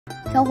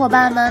小伙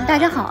伴们，大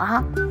家好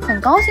啊！很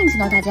高兴见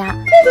到大家。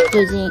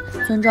最近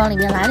村庄里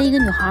面来了一个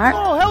女孩，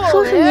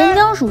说是岩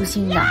浆属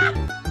性的。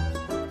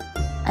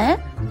哎，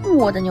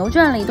我的牛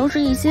圈里都是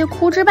一些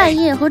枯枝败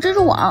叶和蜘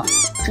蛛网，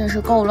真是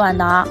够乱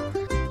的啊！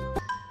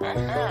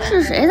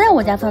是谁在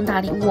我家放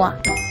大礼物啊？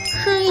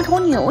是一头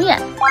牛耶！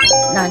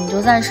那你就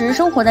暂时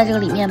生活在这个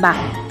里面吧，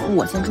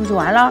我先出去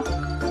玩了。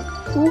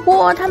不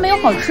过它没有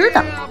好吃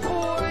的，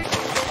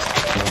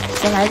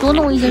先来多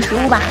弄一些食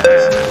物吧。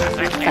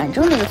反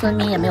正那个村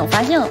民也没有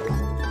发现。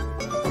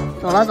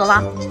走了，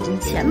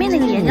前面那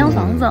个岩浆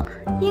房子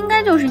应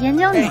该就是岩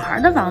浆女孩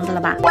的房子了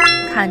吧？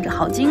看着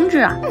好精致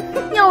啊！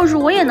要是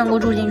我也能够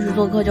住进去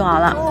做客就好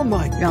了。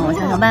让我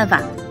想想办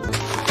法，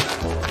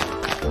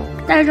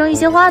带上一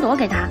些花朵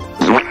给她。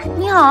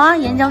你好啊，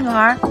岩浆女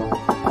孩，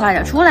快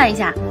点出来一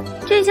下，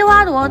这些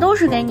花朵都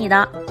是给你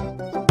的。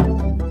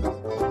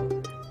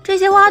这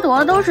些花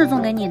朵都是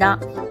送给你的。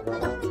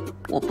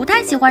我不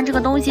太喜欢这个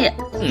东西。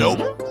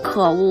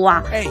可恶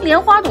啊，连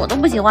花朵都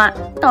不喜欢，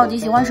到底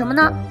喜欢什么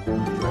呢？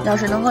要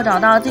是能够找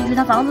到进去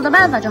他房子的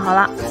办法就好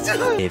了。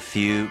A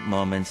few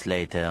moments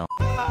later.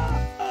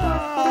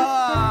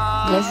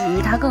 也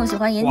许他更喜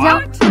欢岩浆。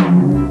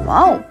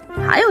哇哦，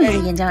还有一个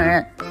岩浆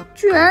人，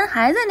居然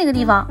还在那个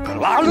地方。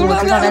我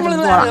知道该怎么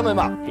做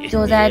了，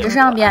就在这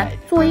上边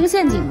做一个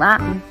陷阱吧。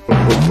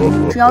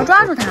只要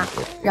抓住它，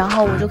然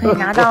后我就可以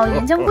拿到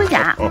岩浆盔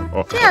甲，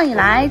这样一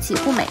来岂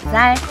不美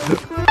哉？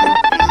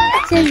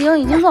陷阱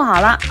已经做好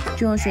了，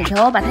就用雪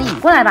球把它引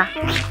过来吧。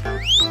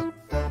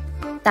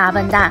大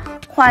笨蛋，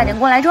快点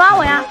过来抓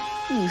我呀！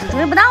你是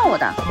追不到我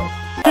的。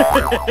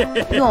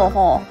哟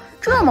吼，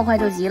这么快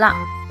就急了，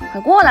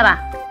快过来吧。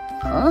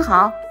很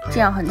好，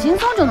这样很轻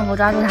松就能够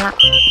抓住它。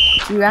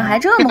居然还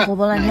这么活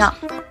蹦乱跳，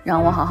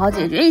让我好好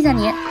解决一下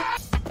你。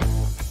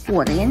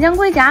我的岩浆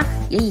盔甲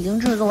也已经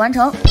制作完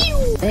成，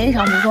非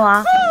常不错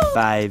啊。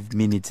5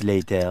 minutes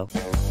later.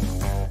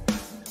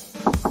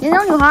 岩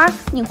浆女孩，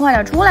你快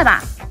点出来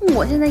吧！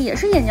我现在也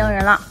是岩浆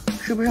人了，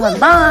是不是很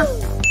棒啊？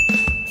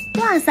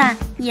哇塞，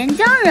岩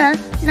浆人，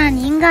那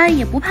你应该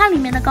也不怕里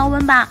面的高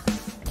温吧？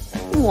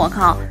我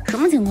靠，什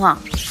么情况？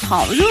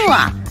好热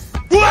啊！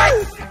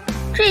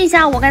这一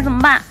下我该怎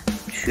么办？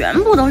全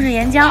部都是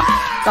岩浆，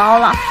糟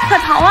了，快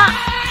跑啊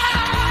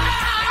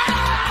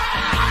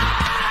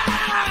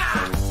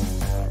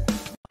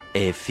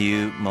！A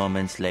few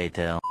moments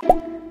later.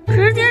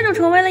 直接就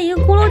成为了一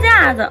个骷髅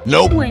架子，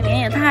未免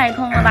也太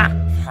坑了吧！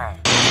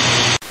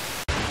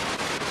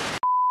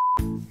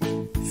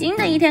新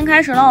的一天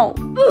开始喽，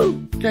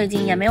最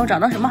近也没有找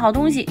到什么好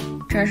东西，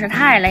真是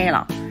太累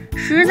了。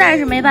实在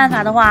是没办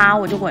法的话，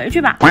我就回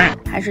去吧，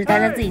还是待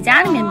在自己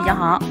家里面比较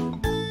好。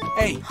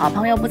好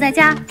朋友不在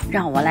家，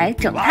让我来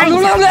整他一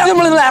下。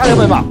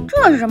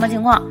这是什么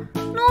情况？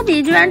努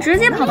比居然直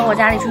接跑到我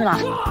家里去了，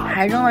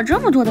还扔了这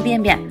么多的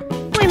便便，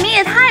未免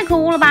也太可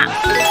恶了吧！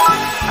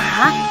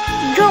啊，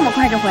你这么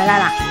快就回来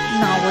了，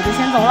那我就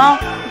先走喽，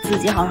自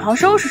己好好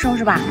收拾收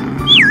拾吧。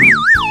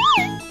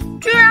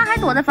居然还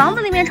躲在房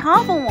子里面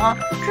嘲讽我，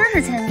真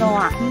是欠揍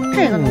啊！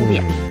这个奴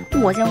婢，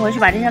我先回去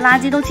把这些垃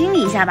圾都清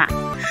理一下吧，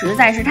实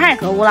在是太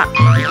可恶了。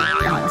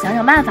让我想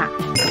想办法。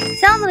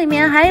箱子里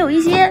面还有一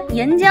些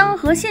岩浆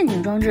和陷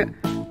阱装置，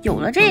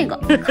有了这个，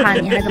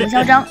看你还怎么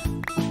嚣张。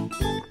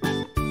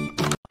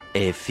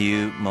A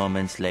few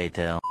moments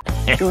later.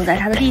 就在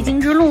他的必经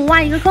之路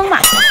挖一个坑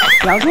吧，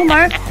只要出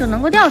门就能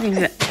够掉进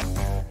去。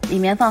里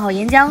面放好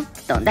岩浆，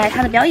等待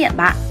他的表演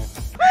吧，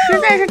实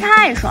在是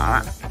太爽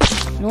了。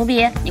奴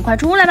婢，你快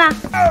出来吧！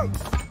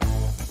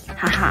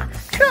哈哈，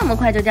这么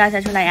快就掉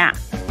下去了呀？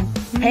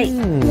嘿，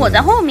我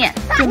在后面，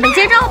准备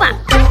接招吧！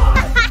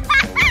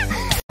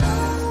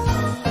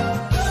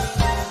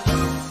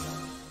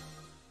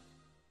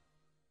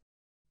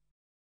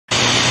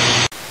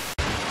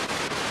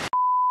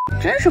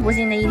真是不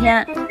幸的一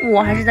天，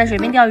我还是在水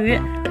边钓鱼，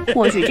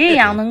或许这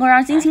样能够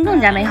让心情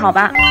更加美好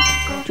吧。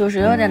就是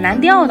有点难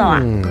钓到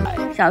啊。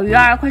小鱼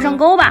儿，快上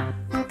钩吧！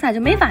咋就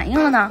没反应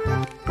了呢？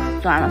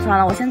算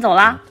了，我先走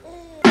了。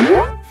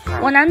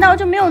我难道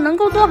就没有能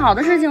够做好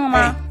的事情了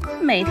吗？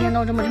每天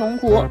都这么穷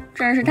苦，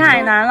真是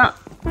太难了。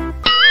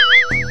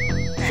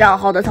上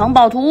好的藏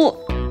宝图，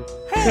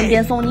顺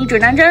便送你指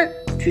南针，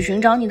去寻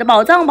找你的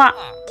宝藏吧。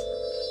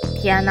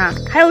天哪，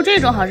还有这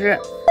种好事！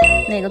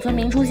那个村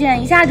民出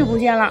现一下就不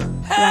见了，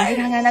我还是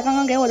看看他刚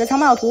刚给我的藏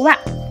宝图吧，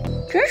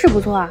真是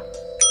不错啊。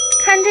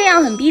看这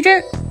样很逼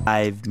真。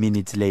 5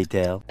 minutes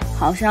later.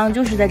 好像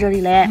就是在这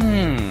里嘞。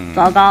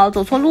糟糕，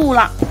走错路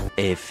了。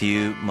A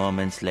few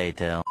moments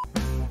later.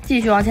 继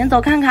续往前走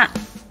看看，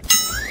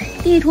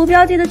地图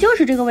标记的就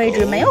是这个位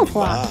置，没有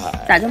错啊，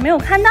咋就没有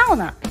看到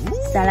呢？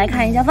再来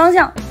看一下方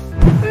向，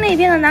那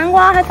边的南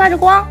瓜还发着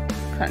光，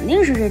肯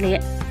定是这里。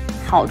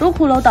好多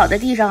骷髅倒在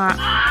地上啊，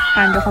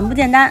看着很不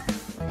简单。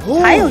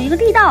还有一个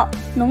地道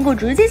能够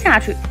直接下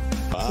去。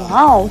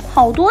哇哦，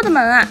好多的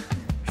门啊！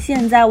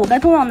现在我该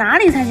通往哪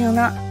里才行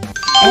呢？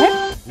哎，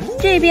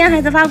这边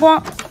还在发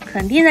光，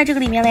肯定在这个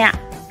里面了呀。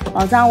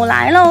宝藏我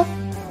来喽！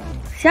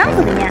箱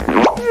子里面，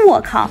我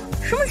靠，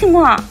什么情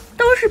况？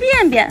都是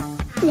便便，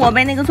我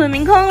被那个村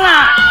民坑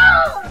了。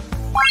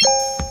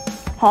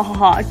哈哈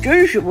哈，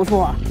真是不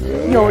错，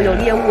又有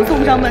猎物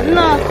送上门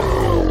了。